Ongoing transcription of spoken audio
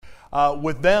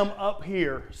with them up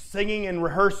here singing and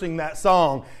rehearsing that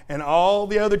song and all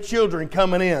the other children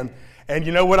coming in. And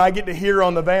you know what I get to hear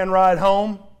on the van ride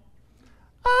home?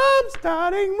 I'm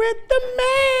starting with the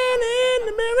man in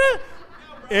the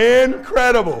mirror.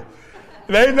 Incredible.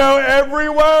 They know every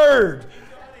word.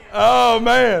 Oh,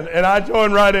 man. And I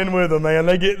join right in with them, man.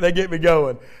 They get me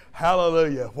going.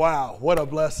 Hallelujah. Wow, what a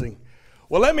blessing.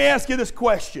 Well, let me ask you this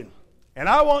question. And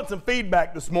I want some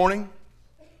feedback this morning.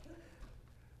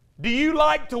 Do you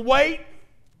like to wait?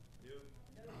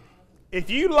 If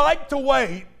you like to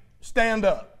wait, stand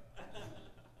up.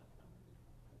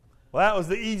 Well, that was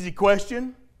the easy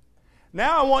question.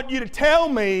 Now I want you to tell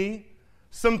me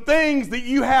some things that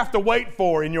you have to wait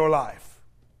for in your life.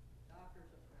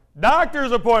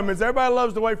 Doctor's appointments. Everybody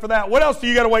loves to wait for that. What else do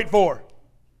you got to wait for?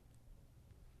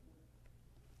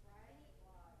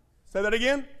 Say that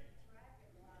again.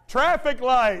 Traffic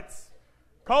lights.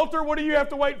 Coulter, what do you have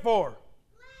to wait for?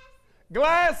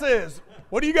 Glasses.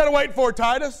 What do you got to wait for,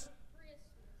 Titus?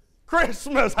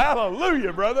 Christmas.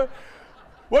 Hallelujah, brother.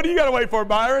 What do you got to wait for,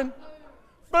 Byron?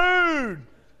 Food.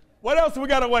 What else do we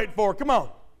got to wait for? Come on.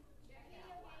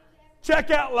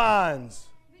 Checkout lines.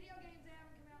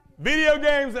 Video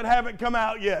games that haven't come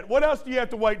out yet. What else do you have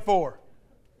to wait for?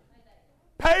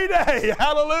 Payday.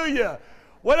 Hallelujah.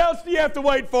 What else do you have to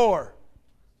wait for?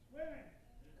 Women.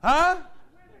 Huh?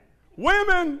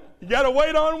 Women. You got to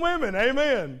wait on women.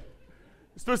 Amen.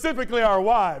 Specifically our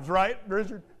wives, right,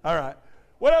 Richard? All right.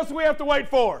 What else do we have to wait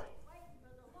for?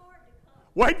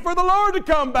 Wait for the Lord to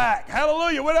come back.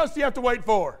 Hallelujah. What else do you have to wait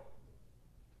for?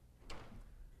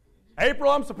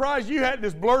 April, I'm surprised you hadn't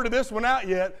just blurted this one out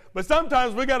yet, but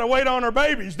sometimes we got to wait on our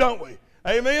babies, don't we?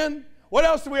 Amen? What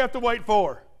else do we have to wait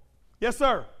for? Yes,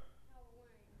 sir?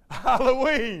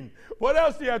 Halloween. What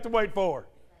else do you have to wait for?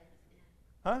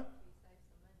 Huh?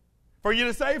 For you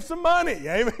to save some money.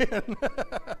 Amen.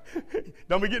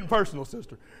 Don't be getting personal,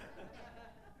 sister.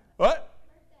 What?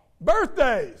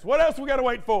 Birthdays. What else we got to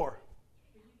wait for?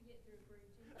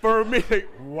 For me.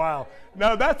 Wow.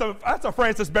 No, that's a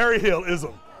Francis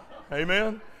Berryhill-ism.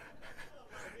 Amen.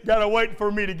 Got to wait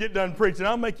for me to get done preaching.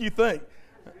 I'll make you think.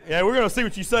 Yeah, we're going to see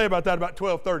what you say about that about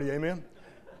 12:30. Amen.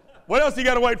 What else you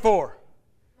got to wait for?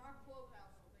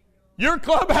 Your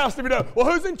clubhouse to be done.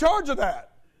 Well, who's in charge of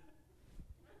that?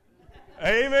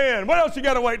 Amen. What else you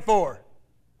got to wait for?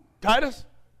 Titus?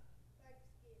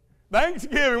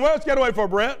 Thanksgiving. What else you got to wait for,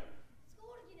 Brett?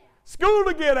 School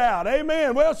to get out.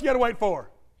 Amen. What else you got to wait for?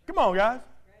 Come on, guys.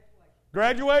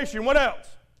 Graduation. What else?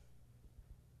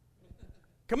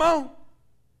 Come on.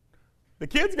 The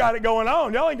kids got it going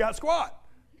on. Y'all ain't got squat.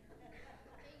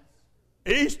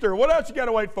 Easter. What else you got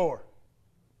to wait for?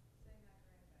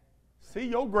 See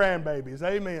your grandbabies.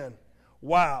 Amen.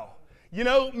 Wow. You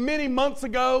know, many months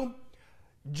ago,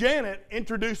 Janet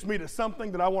introduced me to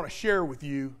something that I want to share with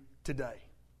you today.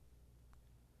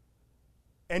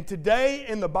 And today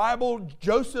in the Bible,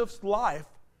 Joseph's life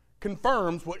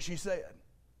confirms what she said.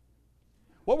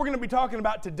 What we're going to be talking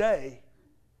about today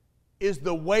is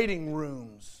the waiting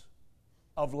rooms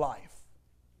of life.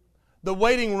 The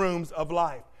waiting rooms of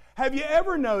life. Have you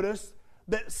ever noticed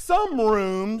that some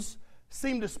rooms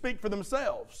seem to speak for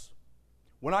themselves?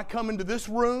 When I come into this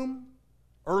room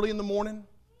early in the morning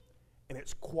and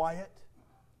it's quiet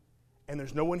and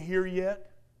there's no one here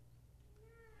yet,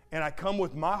 and I come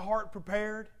with my heart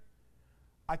prepared,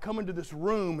 I come into this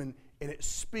room and it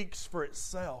speaks for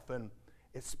itself, and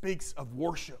it speaks of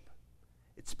worship.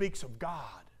 It speaks of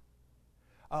God.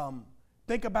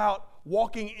 Think about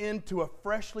walking into a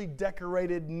freshly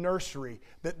decorated nursery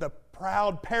that the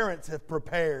proud parents have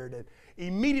prepared, and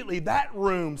immediately that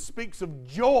room speaks of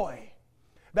joy.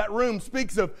 That room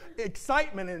speaks of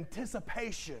excitement and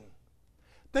anticipation.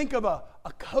 Think of a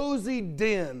cozy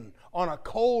den on a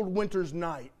cold winter's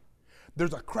night.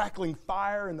 There's a crackling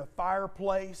fire in the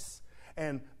fireplace,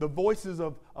 and the voices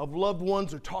of loved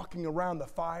ones are talking around the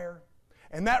fire.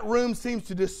 And that room seems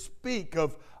to just speak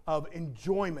of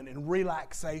enjoyment and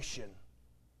relaxation.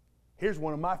 Here's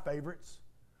one of my favorites.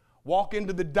 Walk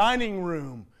into the dining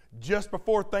room just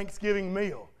before Thanksgiving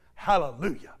meal.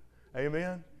 Hallelujah.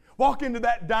 Amen. Walk into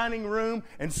that dining room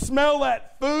and smell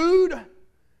that food.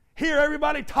 Hear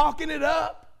everybody talking it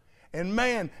up. And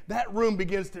man, that room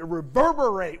begins to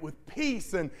reverberate with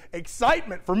peace and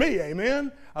excitement for me,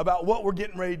 amen, about what we're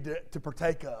getting ready to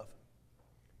partake of.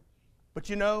 But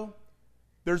you know,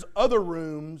 there's other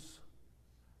rooms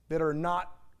that are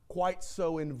not quite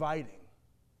so inviting.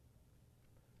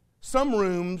 Some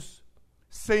rooms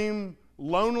seem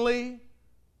lonely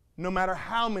no matter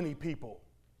how many people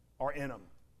are in them.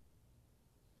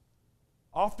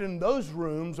 Often those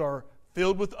rooms are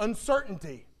filled with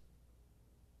uncertainty.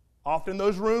 Often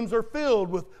those rooms are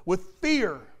filled with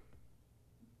fear.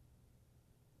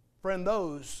 Friend,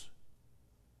 those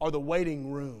are the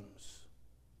waiting rooms.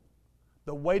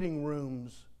 The waiting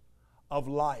rooms of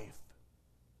life.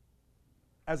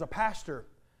 As a pastor,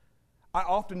 I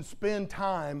often spend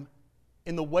time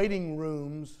in the waiting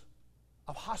rooms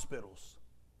of hospitals.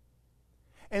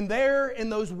 And there in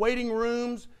those waiting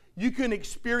rooms, you can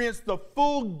experience the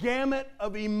full gamut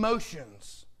of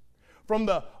emotions. From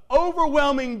the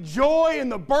overwhelming joy in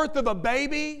the birth of a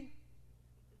baby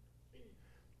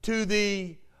to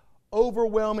the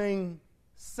overwhelming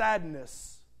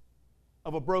sadness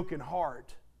of a broken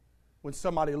heart when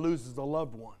somebody loses a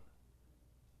loved one.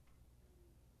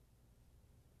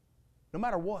 No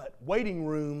matter what, waiting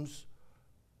rooms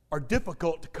are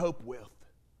difficult to cope with.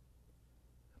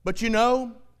 But you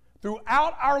know,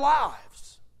 throughout our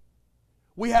lives,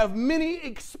 we have many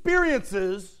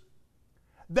experiences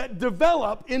that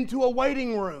develop into a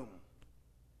waiting room.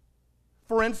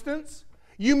 For instance,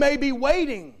 you may be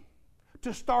waiting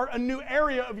to start a new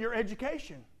area of your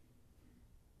education.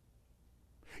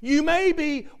 You may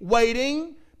be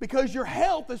waiting because your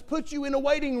health has put you in a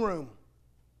waiting room.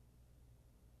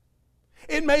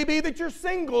 It may be that you're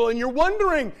single and you're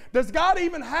wondering, does God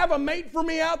even have a mate for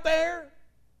me out there?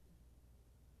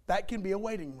 That can be a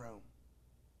waiting room.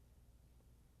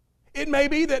 It may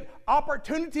be that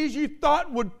opportunities you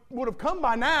thought would have come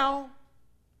by now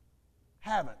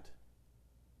haven't.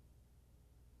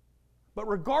 But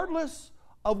regardless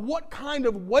of what kind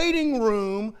of waiting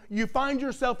room you find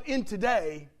yourself in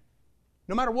today,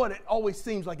 no matter what, it always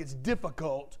seems like it's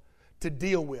difficult to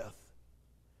deal with.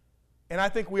 And I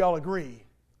think we all agree,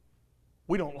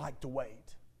 we don't like to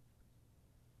wait.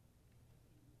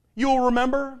 You'll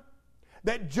remember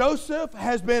that Joseph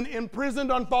has been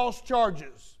imprisoned on false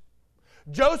charges.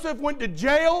 Joseph went to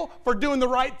jail for doing the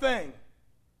right thing.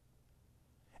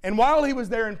 And while he was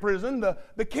there in prison,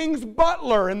 the king's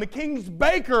butler and the king's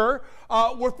baker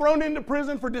were thrown into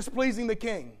prison for displeasing the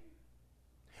king.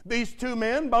 These two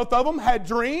men, both of them, had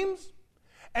dreams,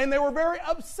 and they were very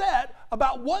upset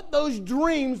about what those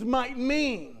dreams might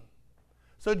mean.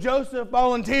 So Joseph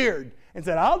volunteered and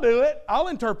said, I'll do it. I'll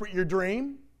interpret your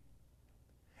dream.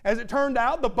 As it turned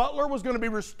out, the butler was going to be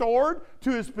restored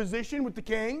to his position with the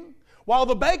king, while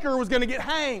the baker was going to get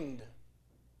hanged.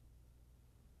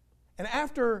 And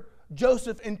after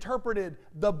Joseph interpreted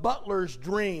the butler's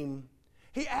dream,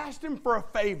 he asked him for a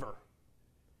favor.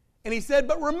 And he said,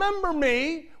 but remember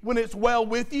me when it's well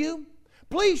with you.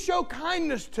 Please show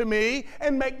kindness to me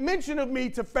and make mention of me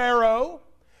to Pharaoh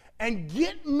and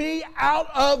get me out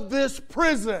of this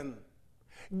prison.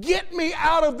 Get me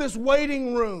out of this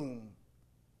waiting room.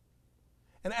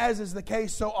 And as is the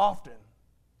case so often,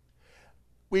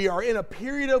 we are in a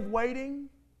period of waiting.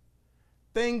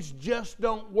 Things just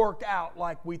don't work out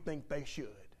like we think they should.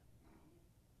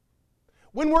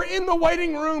 When we're in the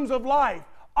waiting rooms of life,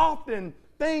 often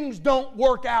things don't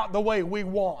work out the way we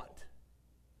want.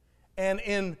 And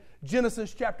in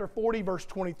Genesis chapter 40, verse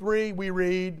 23, we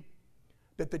read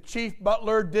that the chief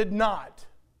butler did not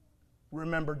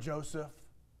remember Joseph,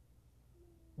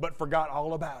 but forgot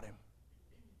all about him.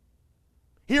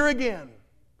 Here again,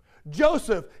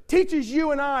 Joseph teaches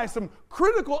you and I some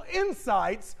critical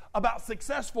insights about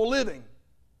successful living.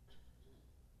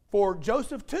 For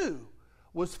Joseph, too,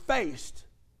 was faced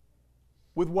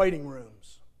with waiting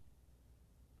rooms.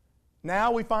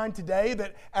 Now we find today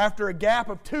that after a gap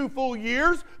of 2 full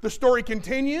years, the story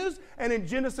continues. And in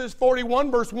Genesis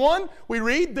 41, verse 1, we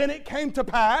read, then it came to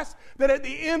pass that at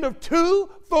the end of 2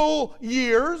 full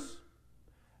years,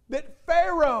 that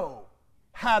Pharaoh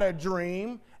had a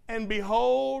dream, and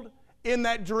behold, in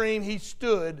that dream he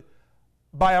stood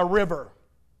by a river.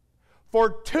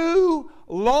 For 2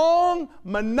 long,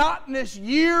 monotonous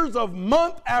years of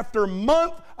month after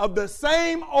month of the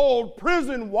same old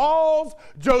prison walls,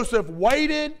 Joseph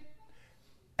waited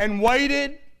and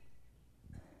waited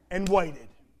and waited.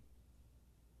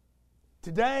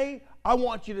 Today, I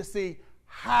want you to see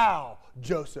how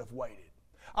Joseph waited.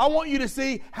 I want you to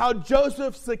see how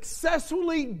Joseph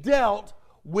successfully dealt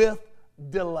with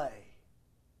delay.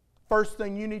 First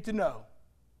thing you need to know,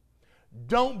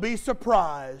 don't be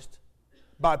surprised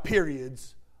by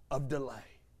periods of delay.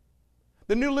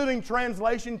 The New Living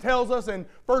Translation tells us in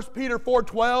 1 Peter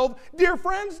 4:12, dear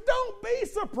friends, don't be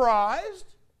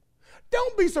surprised.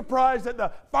 Don't be surprised at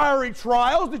the fiery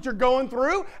trials that you're going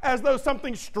through as though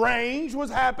something strange was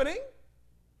happening.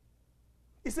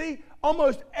 You see,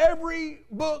 almost every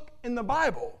book in the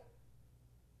Bible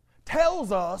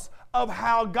tells us of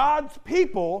how God's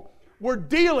people were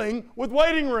dealing with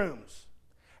waiting rooms,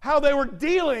 how they were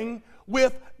dealing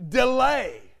with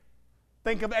delay.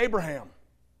 Think of Abraham.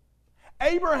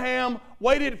 Abraham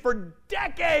waited for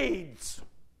decades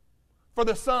for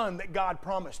the son that God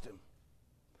promised him.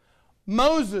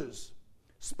 Moses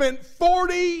spent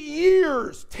 40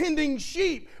 years tending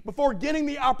sheep before getting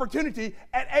the opportunity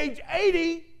at age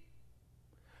 80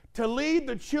 to lead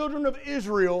the children of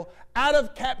Israel out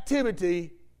of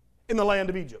captivity in the land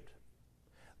of Egypt.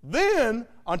 Then,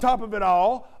 on top of it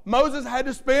all, Moses had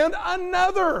to spend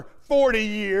another 40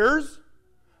 years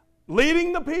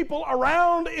leading the people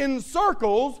around in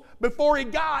circles before he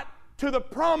got to the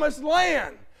promised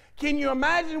land. Can you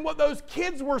imagine what those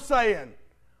kids were saying?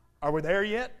 Are we there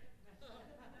yet?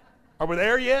 Are we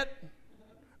there yet?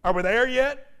 Are we there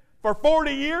yet? For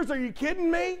 40 years, are you kidding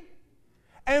me?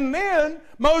 And then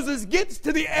Moses gets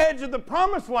to the edge of the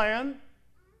promised land,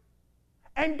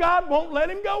 and God won't let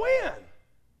him go in.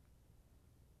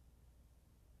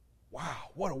 Wow,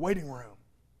 what a waiting room.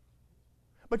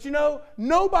 But you know,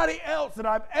 nobody else that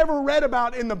I've ever read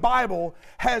about in the Bible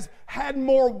has had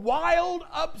more wild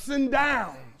ups and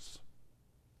downs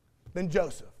than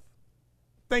Joseph.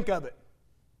 Think of it.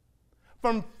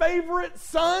 From favorite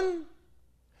son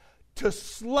to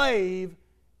slave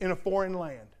in a foreign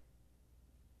land.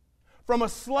 From a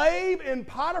slave in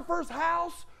Potiphar's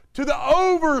house to the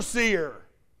overseer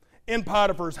in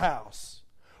Potiphar's house.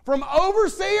 From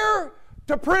overseer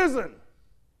to prison.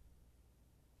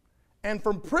 And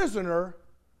from prisoner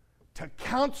to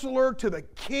counselor to the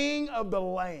king of the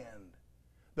land,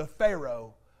 the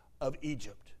Pharaoh of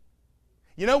Egypt.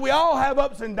 You know, we all have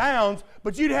ups and downs,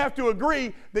 but you'd have to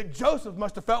agree that Joseph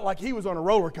must have felt like he was on a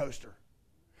roller coaster.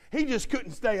 He just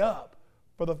couldn't stay up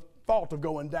for the fault of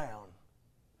going down.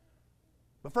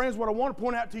 But friends, what I want to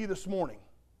point out to you this morning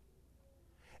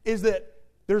is that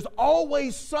there's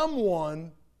always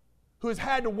someone who has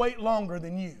had to wait longer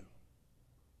than you.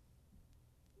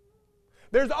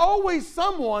 There's always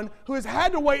someone who has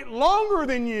had to wait longer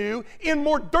than you in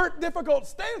more difficult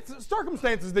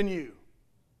circumstances than you.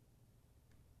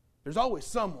 There's always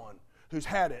someone who's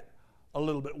had it a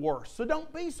little bit worse. So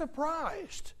don't be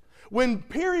surprised when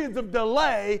periods of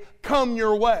delay come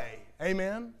your way.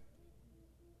 Amen?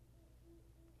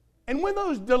 And when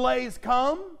those delays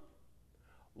come,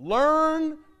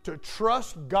 learn to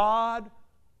trust God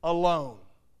alone.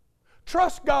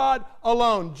 Trust God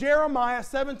alone. Jeremiah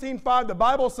 17:5, the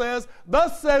Bible says,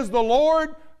 "Thus says the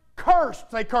Lord, cursed."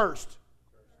 Say cursed.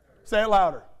 Say it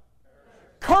louder.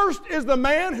 Cursed is the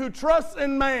man who trusts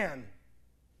in man.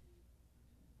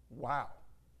 Wow.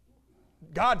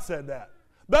 God said that.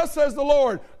 Thus says the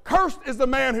Lord, cursed is the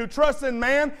man who trusts in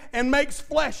man and makes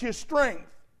flesh his strength,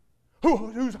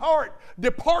 whose heart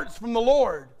departs from the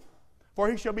Lord. For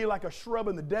he shall be like a shrub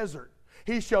in the desert.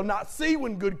 He shall not see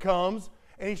when good comes,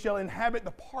 and he shall inhabit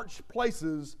the parched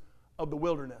places of the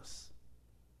wilderness.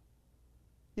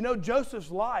 You know,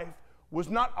 Joseph's life was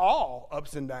not all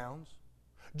ups and downs.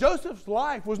 Joseph's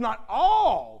life was not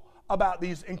all about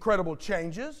these incredible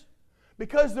changes,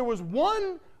 because there was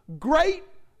one great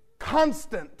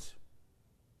constant.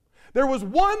 There was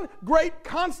one great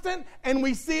constant, and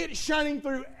we see it shining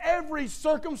through every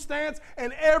circumstance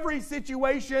and every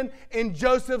situation in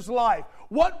Joseph's life.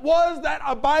 What was that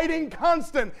abiding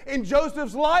constant in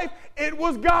Joseph's life? It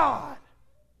was God.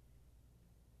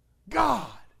 God.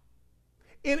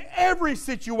 In every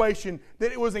situation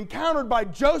that it was encountered by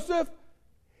Joseph,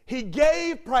 he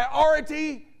gave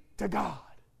priority to God.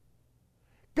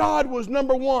 God was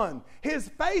number one. His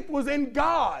faith was in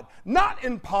God, not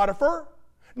in Potiphar,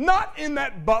 not in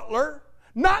that butler,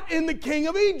 not in the king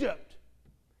of Egypt.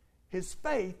 His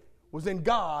faith was in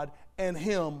God and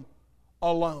him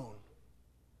alone.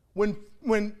 When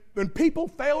people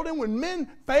failed him, when men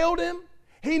failed him,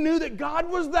 he knew that God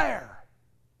was there,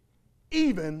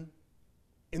 even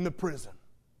in the prison,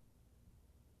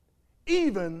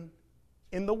 even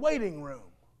in the waiting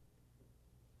room.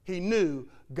 He knew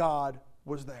God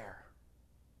was there.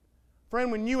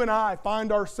 Friend, when you and I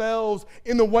find ourselves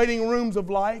in the waiting rooms of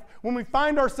life, when we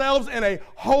find ourselves in a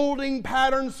holding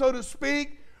pattern, so to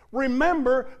speak,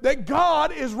 remember that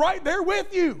God is right there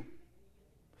with you.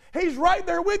 He's right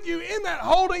there with you in that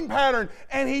holding pattern,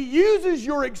 and He uses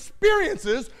your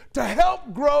experiences to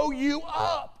help grow you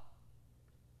up.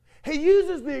 He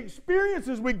uses the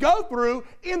experiences we go through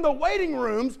in the waiting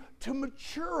rooms to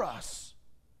mature us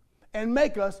and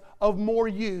make us of more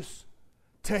use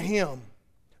to Him.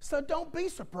 So don't be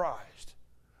surprised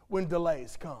when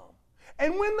delays come.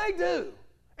 And when they do,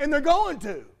 and they're going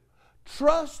to,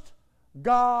 trust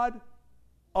God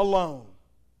alone.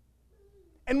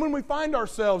 And when we find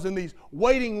ourselves in these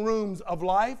waiting rooms of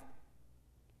life,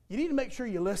 you need to make sure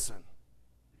you listen.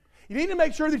 You need to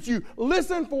make sure that you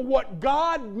listen for what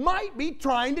God might be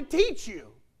trying to teach you.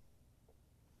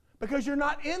 because you're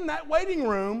not in that waiting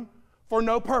room for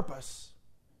no purpose.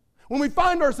 When we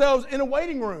find ourselves in a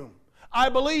waiting room, I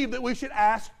believe that we should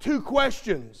ask two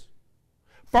questions.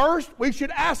 First, we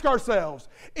should ask ourselves,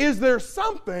 is there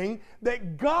something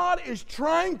that God is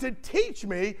trying to teach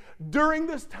me during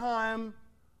this time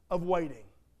of waiting?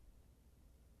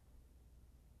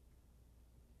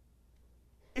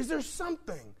 Is there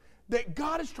something that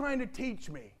God is trying to teach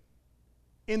me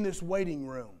in this waiting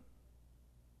room?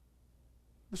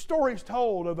 The story is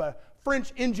told of a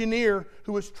French engineer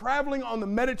who was traveling on the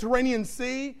Mediterranean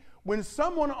Sea when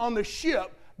someone on the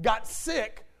ship got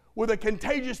sick with a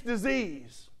contagious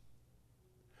disease.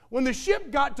 When the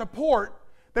ship got to port,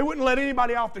 they wouldn't let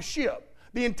anybody off the ship.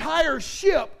 The entire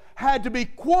ship had to be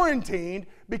quarantined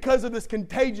because of this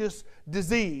contagious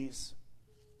disease.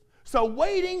 So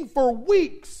waiting for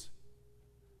weeks,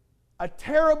 a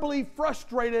terribly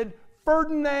frustrated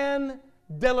Ferdinand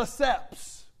de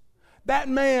Lesseps, that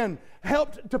man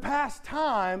helped to pass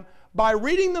time by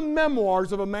reading the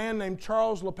memoirs of a man named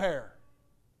Charles Lepere.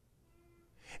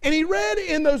 And he read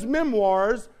in those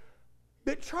memoirs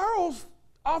that Charles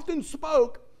often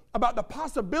spoke about the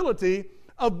possibility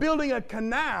of building a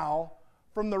canal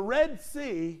from the Red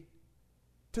Sea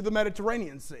to the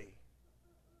Mediterranean Sea.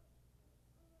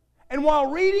 And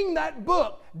while reading that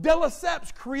book, de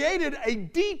Lesseps created a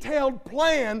detailed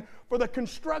plan for the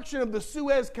construction of the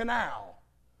Suez Canal,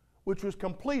 which was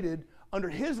completed under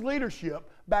his leadership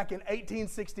back in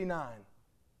 1869.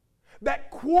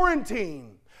 That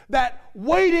quarantine, that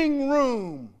waiting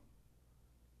room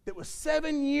that was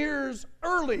 7 years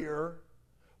earlier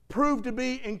proved to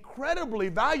be incredibly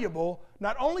valuable,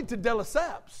 not only to de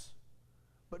Lesseps,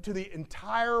 but to the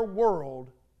entire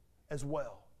world as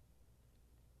well.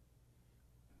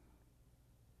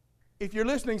 If you're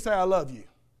listening, say, I love you.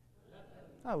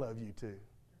 I love you too.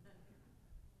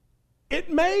 It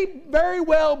may very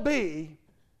well be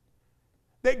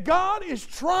that God is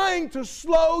trying to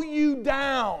slow you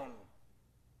down.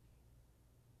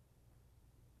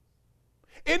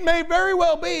 It may very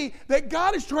well be that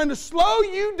God is trying to slow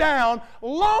you down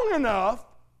long enough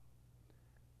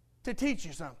to teach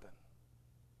you something.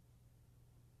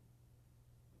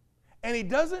 And He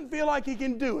doesn't feel like He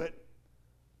can do it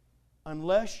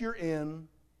unless you're in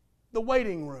the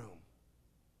waiting room.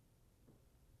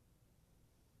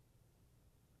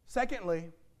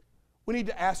 Secondly, we need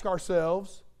to ask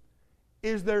ourselves,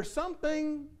 is there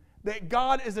something that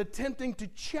God is attempting to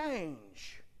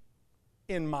change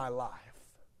in my life?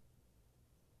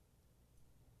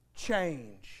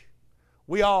 Change.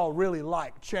 We all really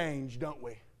like change, don't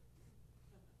we?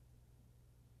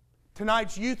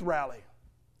 Tonight's youth rally,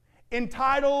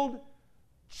 entitled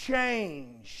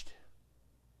Changed.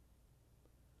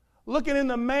 Looking in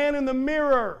the man in the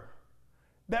mirror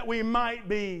that we might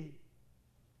be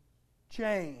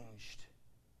changed.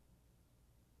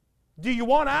 Do you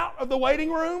want out of the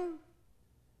waiting room?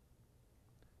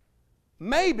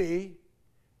 Maybe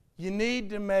you need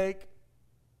to make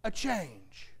a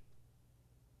change.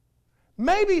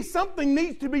 Maybe something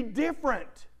needs to be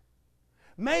different.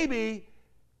 Maybe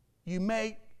you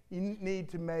need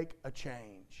to make a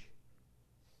change.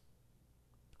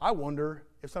 I wonder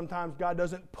if sometimes God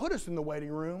doesn't put us in the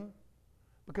waiting room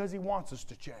because He wants us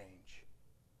to change.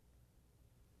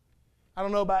 I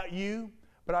don't know about you,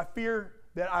 but I fear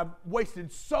that I've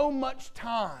wasted so much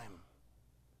time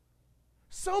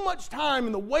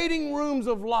in the waiting rooms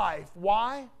of life.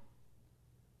 Why?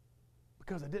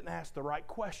 Because I didn't ask the right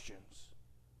questions.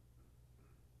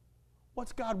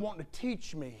 What's God wanting to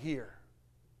teach me here?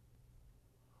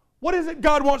 What is it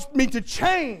God wants me to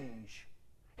change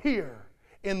here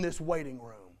in this waiting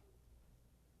room?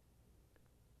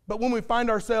 But when we find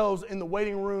ourselves in the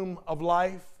waiting room of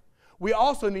life, we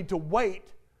also need to wait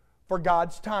for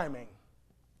God's timing.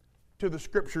 To the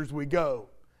scriptures we go.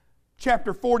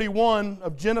 Chapter 41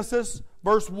 of Genesis,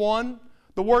 verse 1,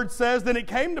 the word says, Then it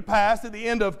came to pass at the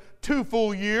end of 2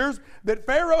 full years that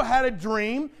Pharaoh had a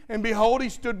dream, and behold, he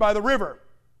stood by the river.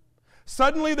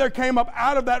 Suddenly there came up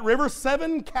out of that river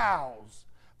 7 cows,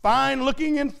 fine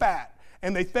looking and fat,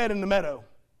 and they fed in the meadow.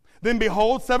 Then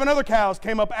behold, 7 other cows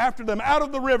came up after them out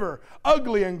of the river,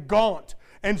 ugly and gaunt,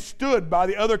 and stood by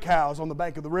the other cows on the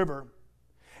bank of the river.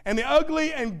 And the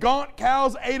ugly and gaunt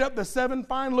cows ate up the 7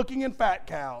 fine-looking and fat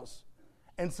cows.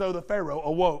 And so the Pharaoh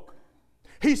awoke.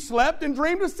 He slept and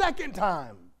dreamed a second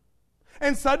time.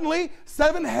 And suddenly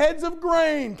 7 heads of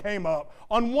grain came up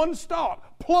on one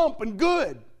stalk, plump and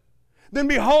good. Then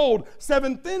behold,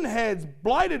 7 thin heads,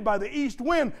 blighted by the east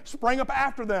wind, sprang up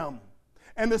after them.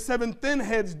 And the 7 thin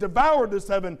heads devoured the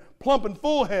 7 plump and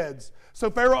full heads.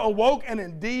 So Pharaoh awoke, and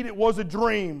indeed it was a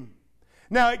dream.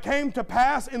 Now it came to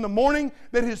pass in the morning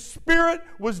that his spirit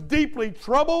was deeply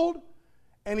troubled,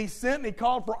 and he sent and he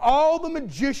called for all the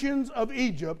magicians of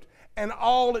Egypt and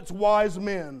all its wise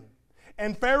men.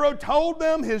 And Pharaoh told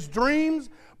them his dreams,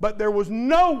 but there was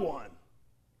no one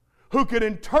who could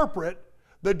interpret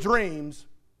the dreams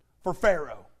for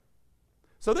Pharaoh.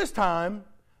 So this time,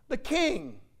 the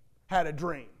king had a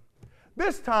dream.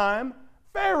 This time,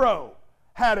 Pharaoh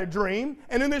had a dream,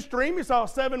 and in this dream he saw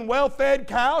 7 well-fed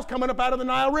cows coming up out of the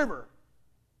Nile River.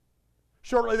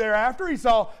 Shortly thereafter, he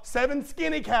saw 7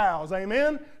 skinny cows,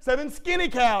 amen? 7 skinny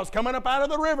cows coming up out of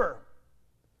the river.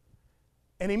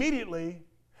 And immediately,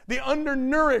 the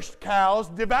undernourished cows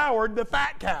devoured the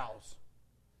fat cows.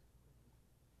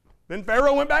 Then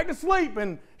Pharaoh went back to sleep,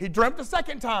 and he dreamt a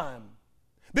second time.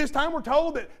 This time we're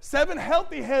told that 7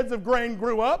 healthy heads of grain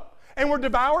grew up and were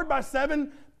devoured by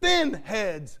 7 thin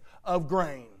heads of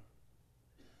grain.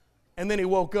 And then he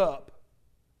woke up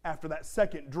after that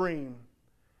second dream,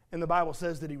 and the Bible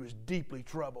says that he was deeply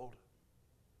troubled.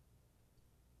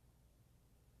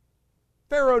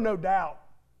 Pharaoh, no doubt,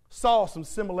 saw some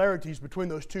similarities between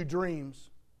those 2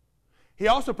 dreams. He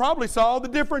also probably saw the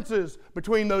differences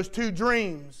between those 2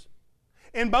 dreams.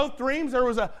 In both dreams, there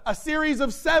was a series of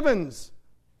 7s.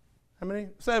 How many?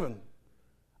 7.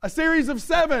 A series of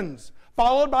 7s,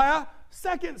 followed by a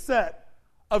second set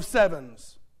of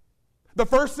 7s. The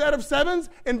first set of 7s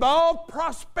involved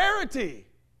prosperity.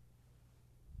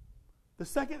 The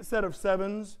second set of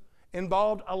 7s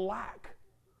involved a lack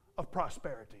of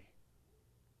prosperity.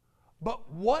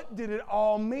 But what did it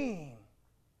all mean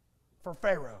for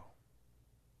Pharaoh?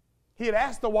 He had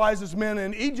asked the wisest men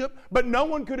in Egypt, but no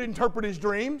one could interpret his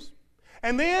dreams.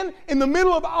 And then, in the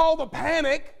middle of all the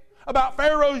panic about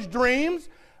Pharaoh's dreams,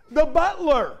 the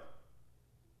butler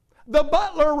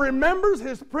remembers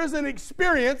his prison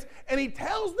experience, and he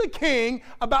tells the king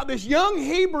about this young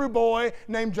Hebrew boy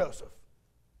named Joseph.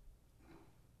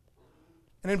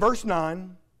 And in verse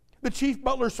 9, the chief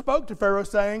butler spoke to Pharaoh,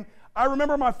 saying, I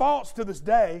remember my faults to this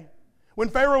day, when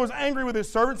Pharaoh was angry with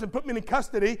his servants and put me in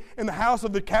custody in the house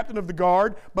of the captain of the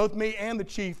guard, both me and the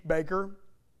chief baker.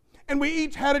 And we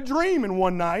each had a dream in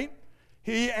one night,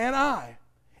 he and I.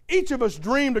 Each of us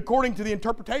dreamed according to the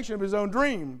interpretation of his own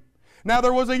dream. Now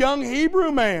there was a young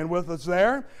Hebrew man with us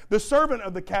there, the servant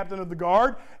of the captain of the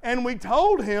guard, and we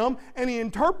told him, and he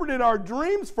interpreted our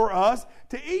dreams for us.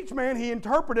 To each man he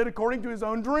interpreted according to his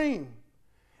own dream.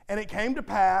 And it came to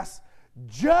pass,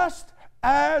 just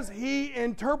as he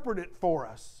interpreted for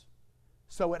us,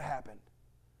 so it happened.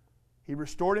 He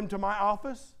restored him to my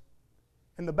office,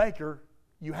 and the baker,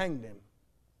 you hanged him.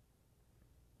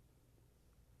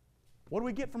 What do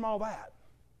we get from all that?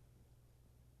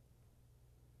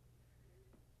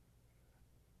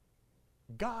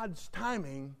 God's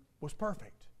timing was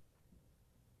perfect.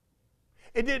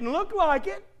 It didn't look like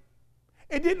it.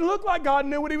 It didn't look like God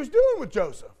knew what he was doing with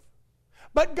Joseph.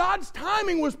 But God's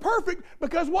timing was perfect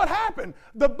because what happened?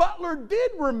 The butler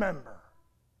did remember.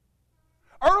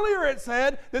 Earlier it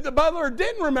said that the butler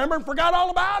didn't remember and forgot all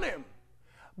about him.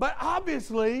 But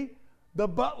obviously, the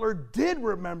butler did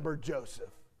remember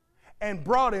Joseph and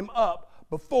brought him up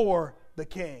before the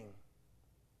king.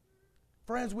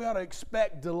 Friends, we ought to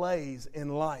expect delays in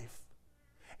life.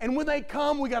 And when they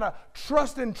come, we got to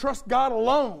trust God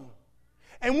alone.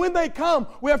 And when they come,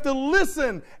 we have to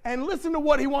listen to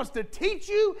what he wants to teach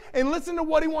you and listen to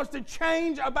what he wants to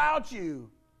change about you.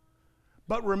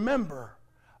 But remember,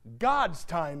 God's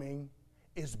timing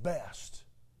is best.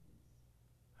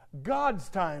 God's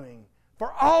timing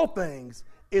for all things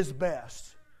is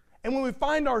best. And when we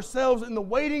find ourselves in the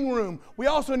waiting room, we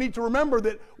also need to remember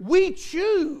that we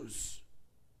choose.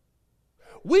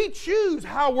 We choose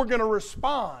how we're going to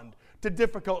respond to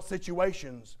difficult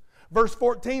situations. Verse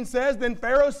 14 says, Then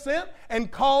Pharaoh sent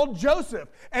and called Joseph,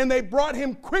 and they brought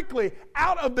him quickly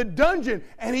out of the dungeon,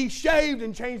 and he shaved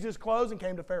and changed his clothes and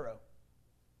came to Pharaoh.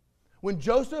 When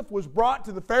Joseph was brought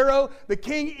to the Pharaoh, the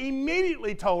king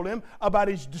immediately told him about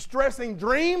his distressing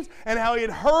dreams and how he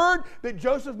had heard that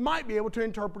Joseph might be able to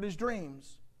interpret his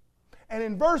dreams. And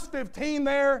in verse 15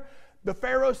 there, the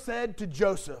Pharaoh said to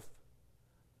Joseph,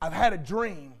 I've had a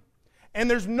dream, and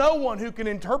there's no one who can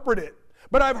interpret it.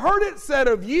 But I've heard it said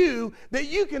of you that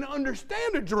you can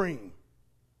understand a dream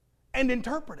and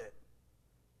interpret it.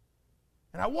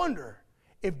 And I wonder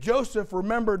if Joseph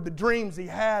remembered the dreams he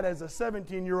had as a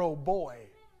 17-year-old boy.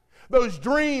 Those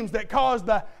dreams that caused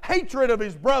the hatred of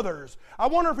his brothers. I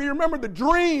wonder if he remembered the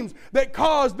dreams that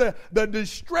caused the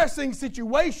distressing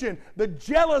situation, the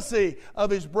jealousy of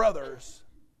his brothers.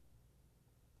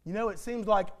 You know, it seems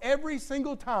like every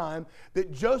single time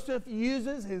that Joseph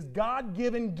uses his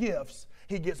God-given gifts,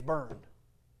 he gets burned.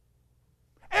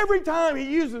 every time he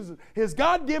uses his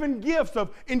God-given gifts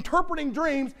of interpreting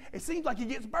dreams, it seems like he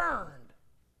gets burned.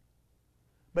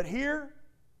 But here,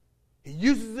 he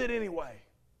uses it anyway.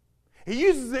 He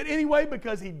uses it anyway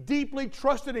because he deeply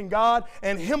trusted in God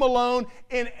and Him alone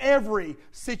in every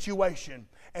situation.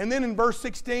 And then in verse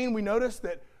 16, we notice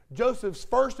that Joseph's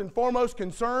first and foremost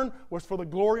concern was for the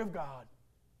glory of God.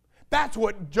 That's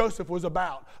what Joseph was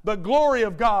about, the glory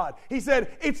of God. He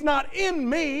said, it's not in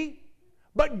me,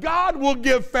 but God will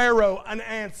give Pharaoh an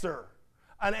answer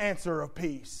of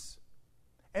peace.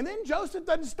 And then Joseph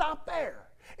doesn't stop there.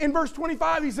 In verse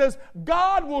 25, he says,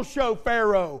 God will show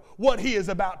Pharaoh what he is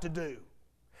about to do.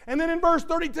 And then in verse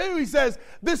 32, he says,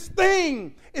 this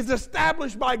thing is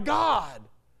established by God,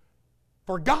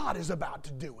 for God is about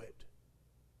to do it.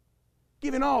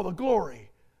 Giving all the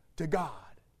glory to God.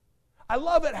 I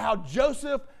love it how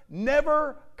Joseph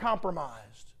never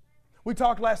compromised. We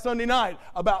talked last Sunday night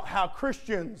about how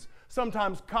Christians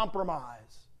sometimes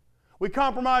compromise. We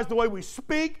compromise the way we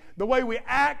speak, the way we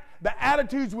act, the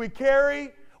attitudes we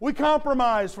carry. We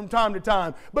compromise from time to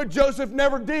time. But Joseph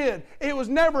never did. It was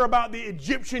never about the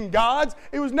Egyptian gods.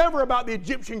 It was never about the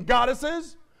Egyptian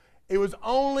goddesses. It was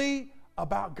only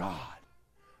about God.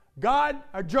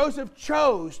 Joseph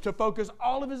chose to focus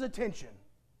all of his attention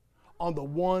on the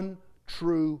one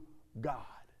true God.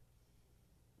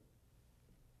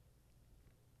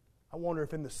 I wonder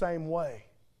if in the same way,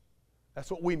 that's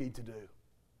what we need to do.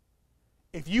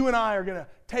 If you and I are going to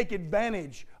take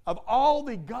advantage of all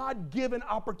the God-given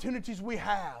opportunities we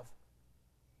have,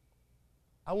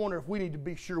 I wonder if we need to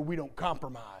be sure we don't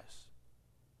compromise.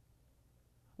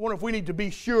 I wonder if we need to be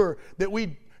sure that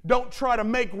we don't try to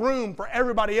make room for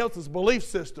everybody else's belief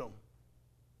system.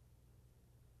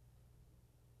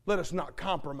 Let us not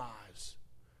compromise.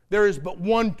 There is but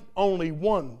only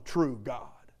one true God.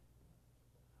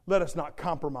 Let us not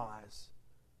compromise.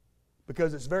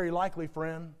 Because it's very likely,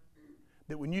 friend,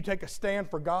 that when you take a stand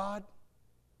for God,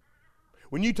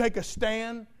 when you take a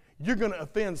stand, you're going to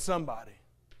offend somebody.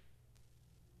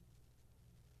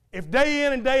 If day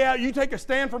in and day out you take a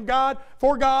stand for God,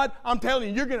 I'm telling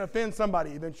you, you're going to offend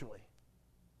somebody eventually.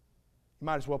 You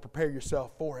might as well prepare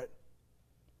yourself for it.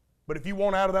 But if you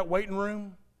want out of that waiting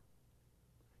room,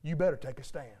 you better take a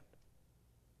stand.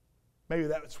 Maybe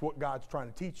that's what God's trying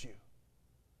to teach you,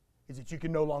 is that you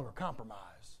can no longer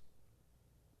compromise,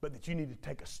 but that you need to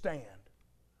take a stand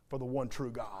for the one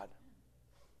true God.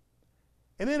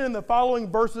 And then in the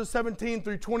following verses, 17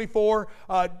 through 24,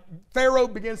 Pharaoh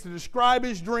begins to describe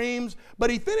his dreams,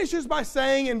 but he finishes by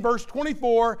saying in verse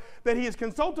 24 that he has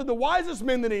consulted the wisest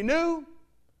men that he knew,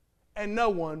 and no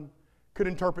one could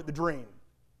interpret the dream.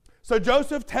 So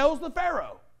Joseph tells the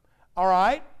Pharaoh, all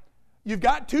right, you've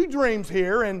got two dreams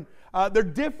here, and they're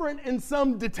different in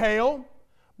some detail,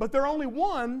 but they're only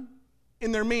one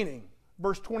in their meaning.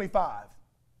 Verse 25.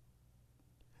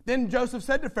 Then Joseph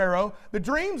said to Pharaoh, the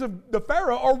dreams of the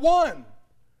Pharaoh are one.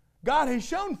 God has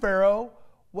shown Pharaoh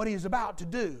what he is about to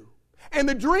do. And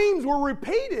the dreams were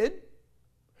repeated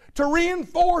to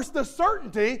reinforce the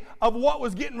certainty of what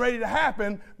was getting ready to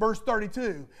happen. Verse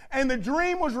 32. And the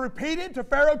dream was repeated to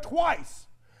Pharaoh twice,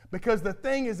 because the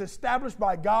thing is established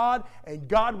by God, and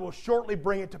God will shortly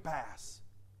bring it to pass.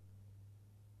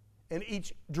 In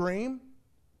each dream,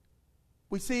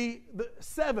 we see the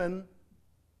 7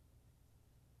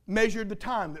 measured the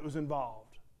time that was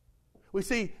involved. We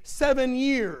see 7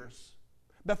 years.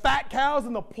 The fat cows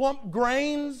and the plump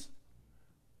grains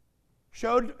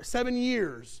showed 7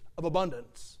 years of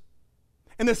abundance.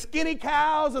 And the skinny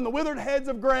cows and the withered heads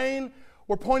of grain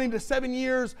were pointing to 7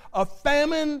 years of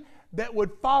famine that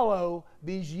would follow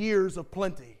these years of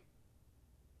plenty.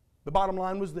 The bottom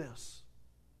line was this: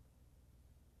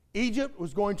 Egypt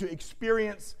was going to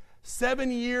experience 7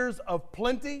 years of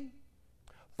plenty,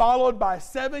 followed by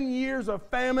 7 years of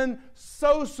famine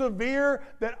so severe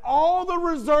that all the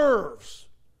reserves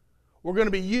were going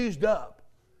to be used up,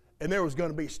 and there was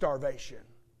going to be starvation.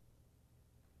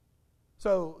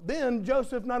 So then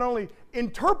Joseph not only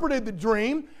interpreted the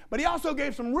dream, but he also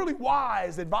gave some really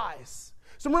wise advice.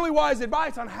 Some really wise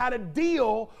advice on how to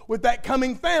deal with that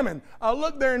coming famine.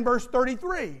 Look there in verse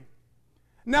 33.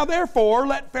 Now therefore,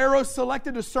 let Pharaoh select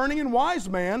a discerning and wise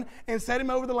man and set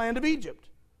him over the land of Egypt.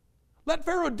 Let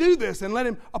Pharaoh do this, and let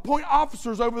him appoint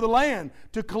officers over the land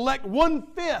to collect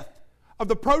 1/5 of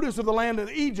the produce of the land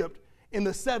of Egypt in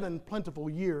the 7 plentiful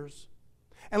years.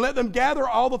 And let them gather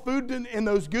all the food in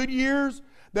those good years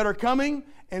that are coming,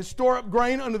 and store up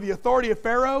grain under the authority of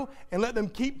Pharaoh, and let them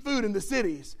keep food in the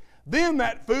cities. Then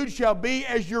that food shall be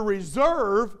as your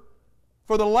reserve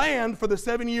for the land for the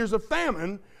 7 years of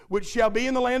famine, which shall be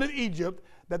in the land of Egypt,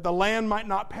 that the land might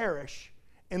not perish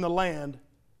in the land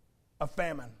a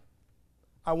famine.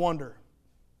 I wonder,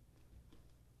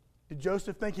 did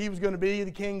Joseph think he was going to be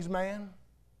the king's man?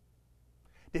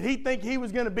 Did he think he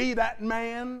was going to be that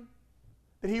man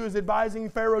that he was advising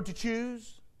Pharaoh to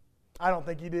choose? I don't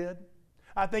think he did.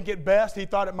 I think at best he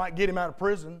thought it might get him out of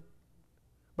prison.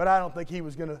 But I don't think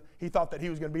he thought that he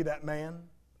was going to be that man.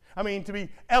 I mean, to be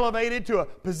elevated to a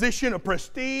position of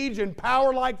prestige and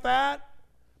power like that,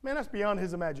 man, that's beyond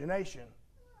his imagination.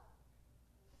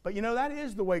 But you know, that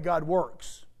is the way God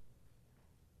works.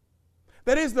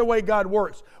 That is the way God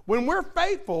works. When we're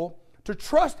faithful to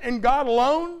trust in God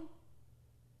alone,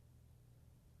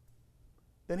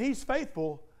 then He's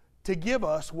faithful to give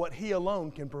us what He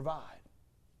alone can provide.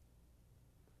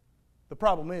 The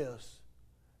problem is,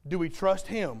 do we trust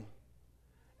Him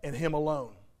and Him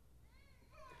alone?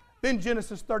 Then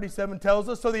Genesis 37 tells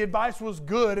us, so the advice was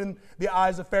good in the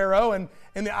eyes of Pharaoh and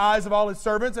in the eyes of all his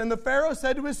servants. And the Pharaoh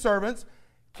said to his servants,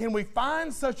 can we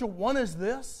find such a one as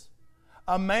this?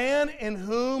 A man in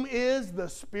whom is the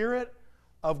Spirit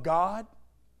of God?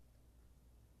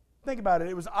 Think about it.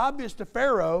 It was obvious to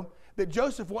Pharaoh that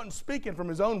Joseph wasn't speaking from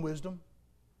his own wisdom.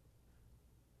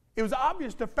 It was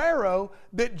obvious to Pharaoh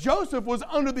that Joseph was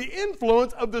under the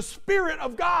influence of the Spirit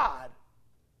of God.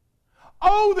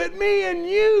 Oh, that me and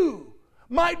you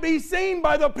might be seen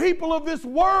by the people of this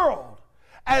world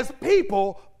as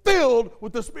people filled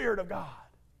with the Spirit of God.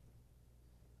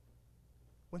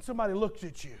 When somebody looks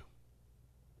at you,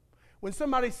 when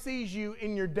somebody sees you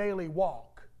in your daily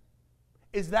walk,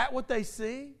 is that what they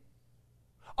see?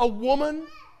 A woman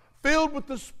filled with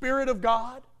the Spirit of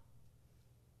God?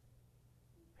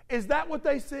 Is that what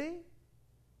they see?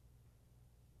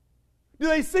 Do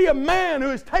they see a man who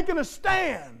has taken a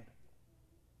stand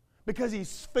because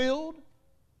he's filled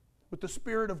with the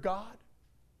Spirit of God?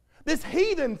 This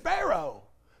heathen Pharaoh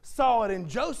saw it in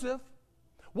Joseph.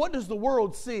 What does the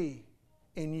world see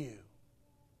in you?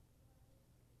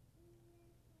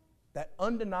 That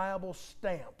undeniable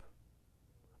stamp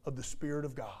of the Spirit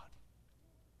of God.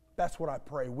 That's what I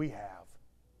pray we have.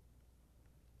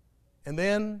 And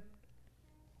then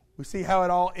we see how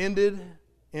it all ended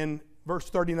in verse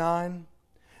 39.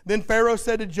 Then Pharaoh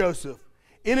said to Joseph,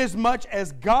 inasmuch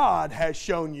as God has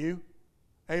shown you,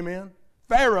 amen.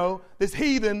 Pharaoh, this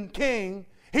heathen king,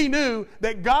 he knew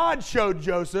that God showed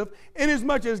Joseph,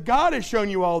 inasmuch as God has shown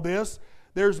you all this,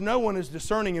 there's no one as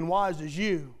discerning and wise as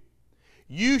you.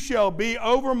 You shall be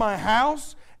over my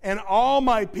house, and all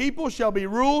my people shall be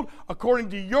ruled according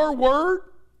to your word.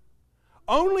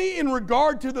 Only in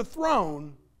regard to the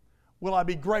throne will I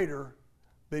be greater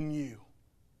than you.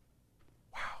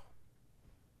 Wow.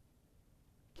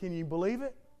 Can you believe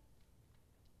it?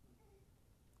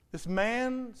 This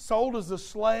man sold as a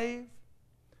slave,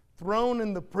 thrown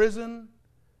in the prison,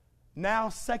 now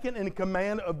second in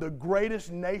command of the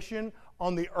greatest nation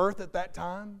on the earth at that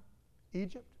time,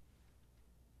 Egypt.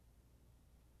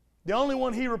 The only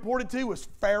one he reported to was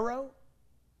Pharaoh,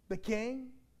 the king.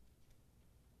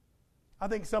 I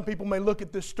think some people may look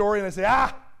at this story and they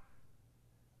say,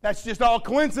 that's just all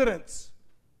coincidence.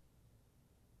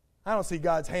 I don't see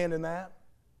God's hand in that.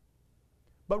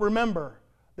 But remember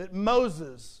that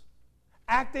Moses,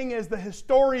 acting as the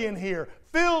historian here,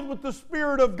 filled with the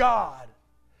Spirit of God,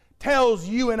 tells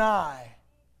you and I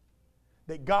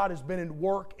that God has been at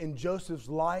work in Joseph's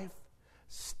life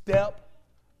step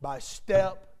by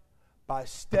step by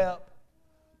step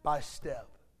by step.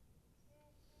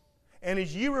 And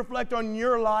as you reflect on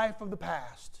your life of the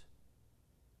past,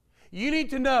 you need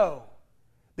to know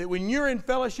that when you're in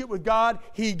fellowship with God,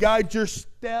 He guides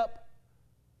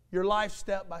your life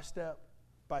step by step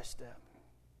by step.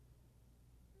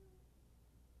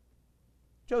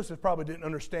 Joseph probably didn't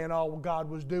understand all what God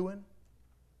was doing.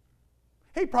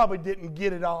 He probably didn't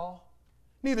get it all.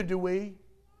 Neither do we.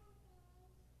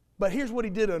 But here's what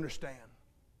he did understand.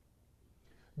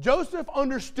 Joseph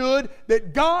understood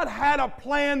that God had a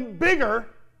plan bigger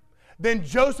than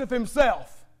Joseph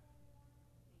himself.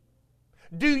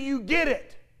 Do you get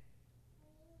it?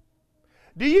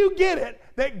 Do you get it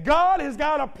that God has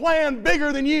got a plan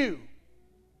bigger than you?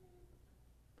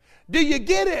 Do you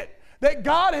get it that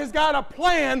God has got a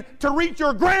plan to reach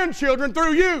your grandchildren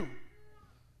through you?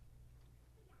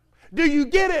 Do you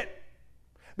get it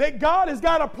that God has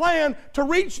got a plan to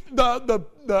reach the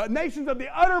nations of the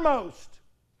uttermost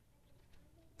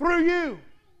through you?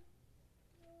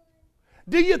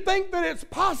 Do you think that it's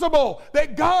possible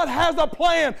that God has a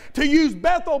plan to use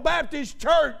Bethel Baptist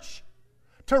Church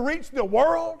to reach the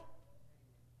world?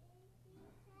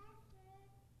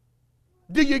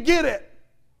 Do you get it?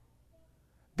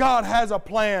 God has a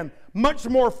plan much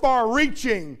more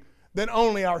far-reaching than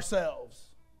only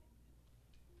ourselves.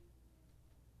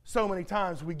 so many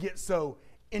times we get so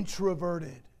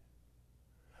introverted.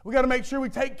 We got to make sure we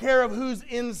take care of who's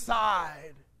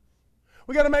inside.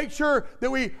 We got to make sure that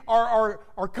we are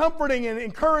comforting and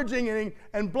encouraging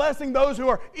and blessing those who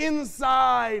are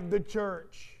inside the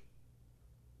church.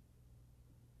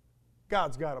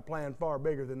 God's got a plan far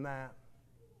bigger than that.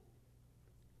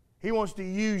 He wants to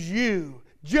use you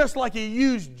just like He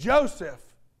used Joseph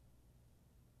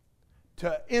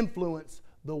to influence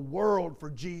the world for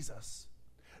Jesus.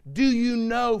 Do you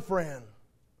know, friend,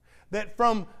 that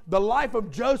from the life of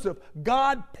Joseph,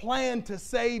 God planned to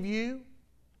save you?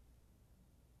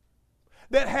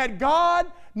 That had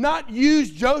God not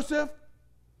used Joseph,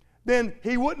 then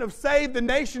He wouldn't have saved the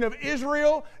nation of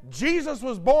Israel. Jesus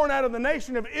was born out of the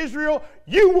nation of Israel.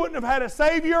 You wouldn't have had a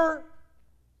Savior.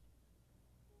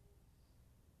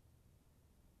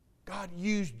 God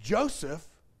used Joseph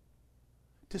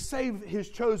to save His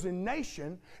chosen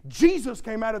nation. Jesus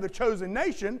came out of the chosen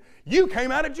nation. You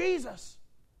came out of Jesus.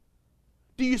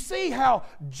 Do you see how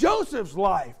Joseph's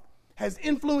life has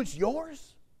influenced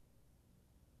yours?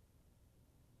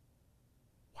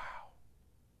 Wow.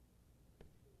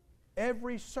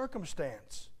 Every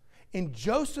circumstance in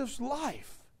Joseph's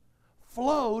life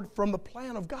flowed from the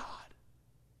plan of God.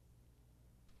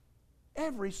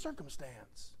 Every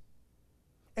circumstance.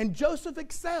 And Joseph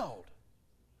excelled.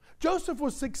 Joseph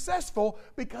was successful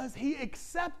because he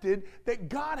accepted that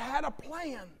God had a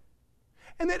plan.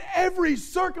 And that every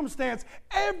circumstance,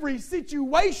 every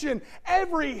situation,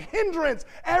 every hindrance,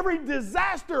 every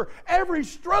disaster, every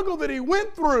struggle that he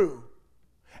went through,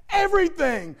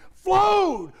 everything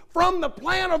flowed from the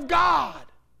plan of God.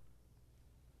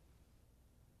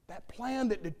 That plan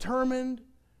that determined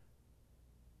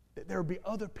that there would be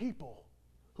other people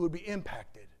who would be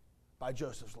impacted by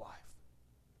Joseph's life.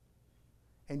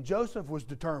 And Joseph was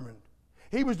determined.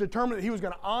 He was determined that he was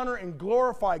going to honor and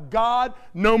glorify God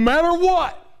no matter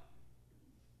what.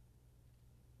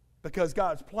 Because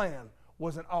God's plan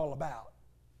wasn't all about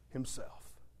himself.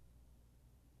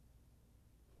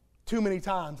 Too many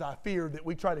times I fear that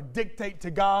we try to dictate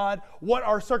to God what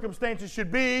our circumstances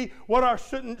should be, what our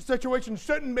situations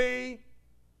shouldn't be,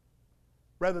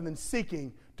 rather than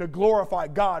seeking to glorify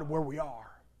God where we are.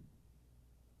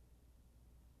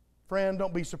 Friend,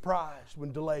 don't be surprised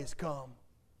when delays come.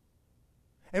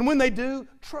 And when they do,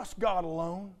 trust God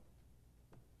alone.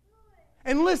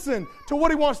 And listen to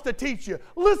what He wants to teach you.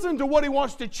 Listen to what He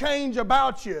wants to change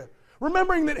about you.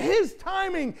 Remembering that His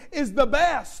timing is the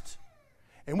best.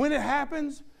 And when it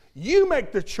happens, you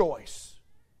make the choice.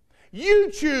 You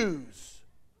choose.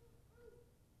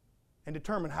 And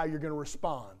determine how you're going to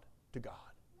respond to God.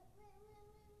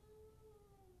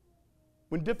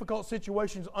 When difficult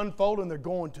situations unfold, and they're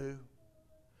going to.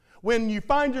 When you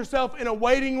find yourself in a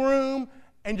waiting room,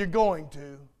 and you're going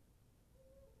to.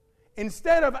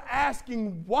 Instead of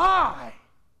asking why,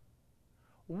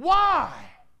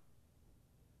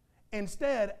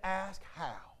 instead ask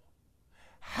how.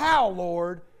 How,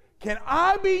 Lord, can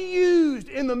I be used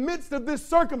in the midst of this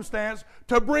circumstance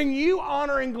to bring you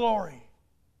honor and glory?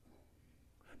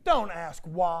 Don't ask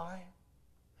why.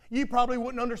 You probably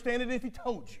wouldn't understand it if He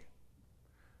told you.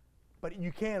 But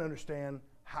you can understand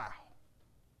how.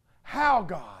 How,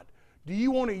 God, do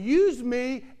you want to use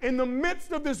me in the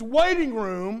midst of this waiting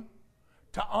room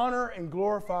to honor and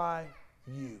glorify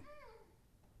you?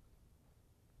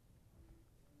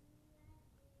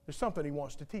 There's something He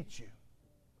wants to teach you.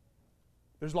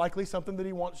 There's likely something that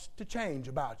He wants to change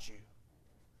about you.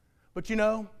 But you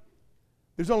know,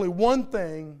 there's only one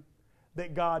thing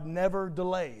that God never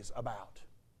delays about.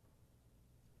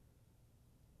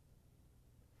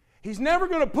 He's never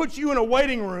going to put you in a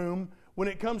waiting room when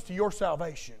it comes to your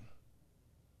salvation.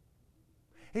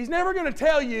 He's never going to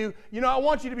tell you, I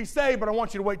want you to be saved, but I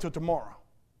want you to wait till tomorrow.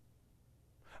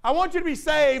 I want you to be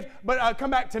saved, but come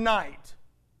back tonight.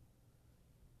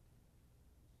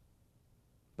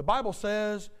 The Bible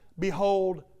says,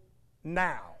 behold,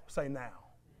 now. Say now.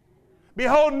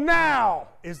 Behold, now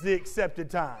is the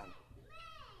accepted time.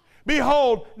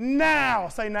 Behold, now.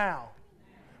 Say now.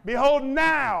 Behold,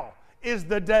 now is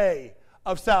the day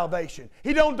of salvation.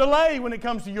 He don't delay when it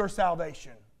comes to your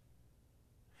salvation.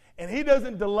 And He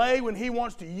doesn't delay when He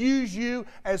wants to use you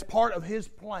as part of His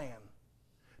plan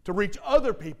to reach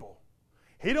other people.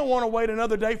 He don't want to wait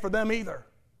another day for them either.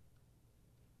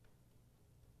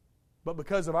 But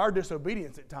because of our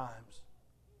disobedience at times,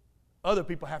 other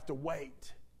people have to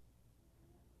wait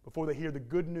before they hear the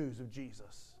good news of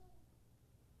Jesus.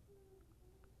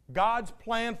 God's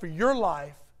plan for your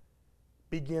life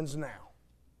begins now.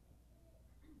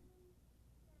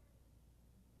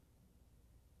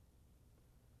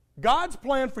 God's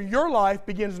plan for your life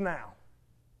begins now.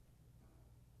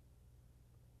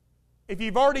 if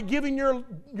you've already given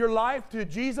your life to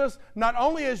Jesus, not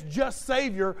only as just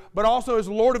Savior, but also as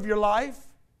Lord of your life,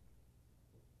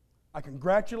 I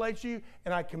congratulate you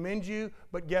and I commend you,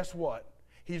 but guess what?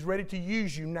 He's ready to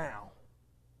use you now.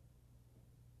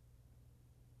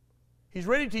 He's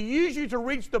ready to use you to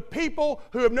reach the people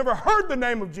who have never heard the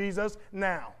name of Jesus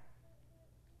now.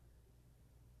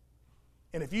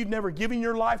 And if you've never given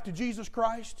your life to Jesus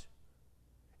Christ,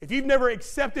 if you've never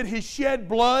accepted His shed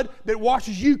blood that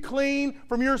washes you clean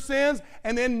from your sins,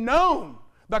 and then known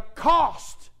the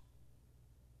cost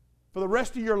for the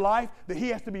rest of your life, that He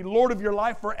has to be Lord of your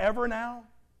life forever now,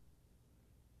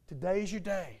 today is your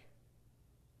day.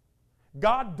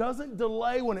 God doesn't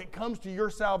delay when it comes to your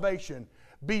salvation.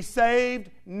 Be saved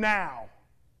now.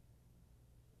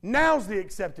 Now's the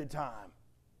accepted time.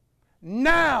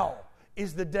 Now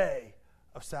is the day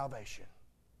of salvation.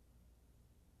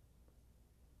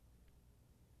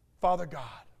 Father God,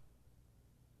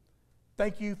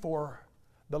 thank you for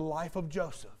the life of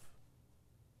Joseph.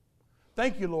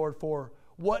 Thank you, Lord, for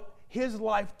what his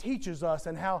life teaches us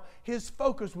and how his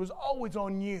focus was always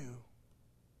on you.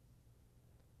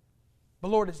 But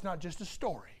Lord, it's not just a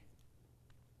story.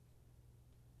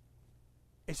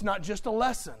 It's not just a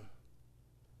lesson.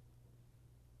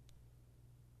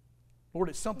 Lord,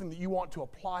 it's something that you want to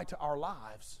apply to our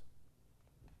lives.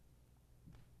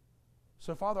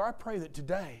 So, Father, I pray that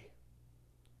today,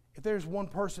 if there's one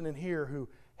person in here who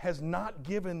has not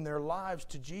given their lives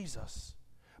to Jesus,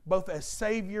 both as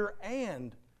Savior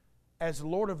and as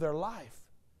Lord of their life,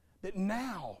 that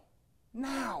now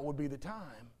would be the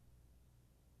time.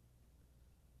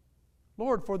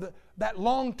 Lord, for that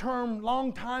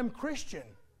long-time Christian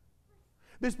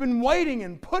that's been waiting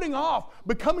and putting off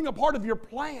becoming a part of your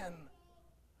plan,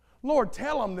 Lord,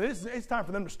 tell them that it's time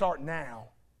for them to start now.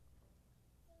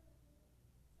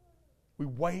 We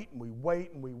wait and we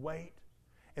wait and we wait,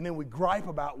 and then we gripe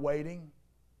about waiting,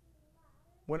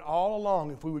 when all along,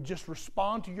 if we would just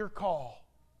respond to your call,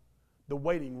 the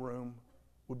waiting room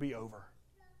would be over.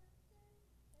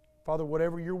 Father,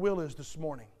 whatever your will is this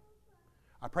morning,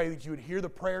 I pray that you would hear the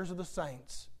prayers of the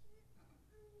saints,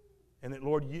 and that,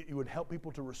 Lord, you would help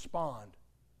people to respond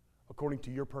according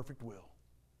to your perfect will,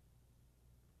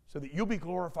 so that you'll be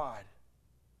glorified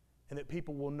and that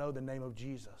people will know the name of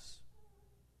Jesus.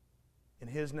 In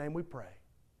His name we pray.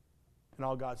 And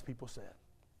all God's people said,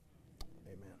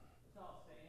 amen.